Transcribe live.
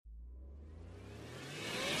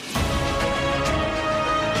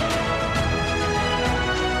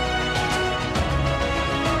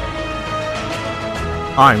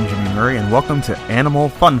I'm Jimmy Murray, and welcome to Animal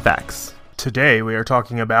Fun Facts. Today we are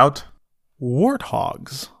talking about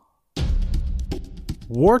warthogs.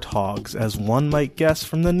 Warthogs, as one might guess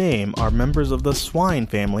from the name, are members of the swine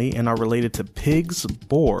family and are related to pigs,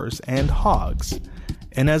 boars, and hogs.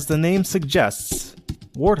 And as the name suggests,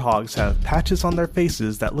 warthogs have patches on their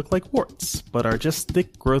faces that look like warts, but are just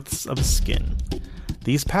thick growths of skin.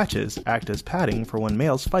 These patches act as padding for when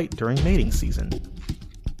males fight during mating season.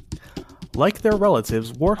 Like their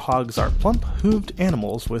relatives, warthogs are plump-hooved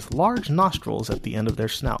animals with large nostrils at the end of their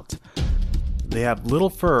snout. They have little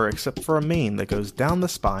fur except for a mane that goes down the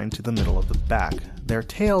spine to the middle of the back. Their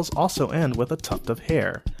tails also end with a tuft of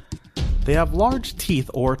hair. They have large teeth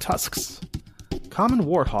or tusks. Common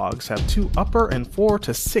warthogs have 2 upper and 4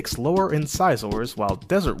 to 6 lower incisors, while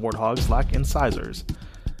desert warthogs lack incisors.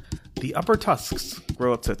 The upper tusks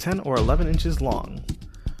grow up to 10 or 11 inches long.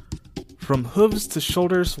 From hooves to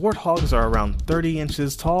shoulders, warthogs are around 30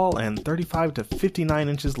 inches tall and 35 to 59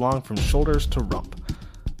 inches long from shoulders to rump.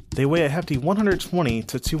 They weigh a hefty 120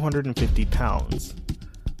 to 250 pounds.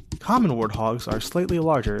 Common warthogs are slightly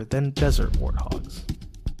larger than desert warthogs.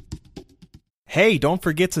 Hey, don't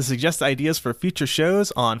forget to suggest ideas for future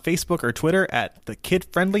shows on Facebook or Twitter at the Kid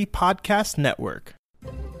Friendly Podcast Network.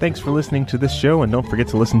 Thanks for listening to this show, and don't forget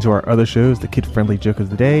to listen to our other shows, the Kid Friendly Joke of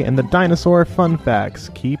the Day and the Dinosaur Fun Facts.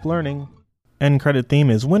 Keep learning. End credit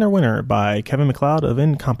theme is Winner Winner by Kevin MacLeod of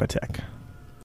Incompetech.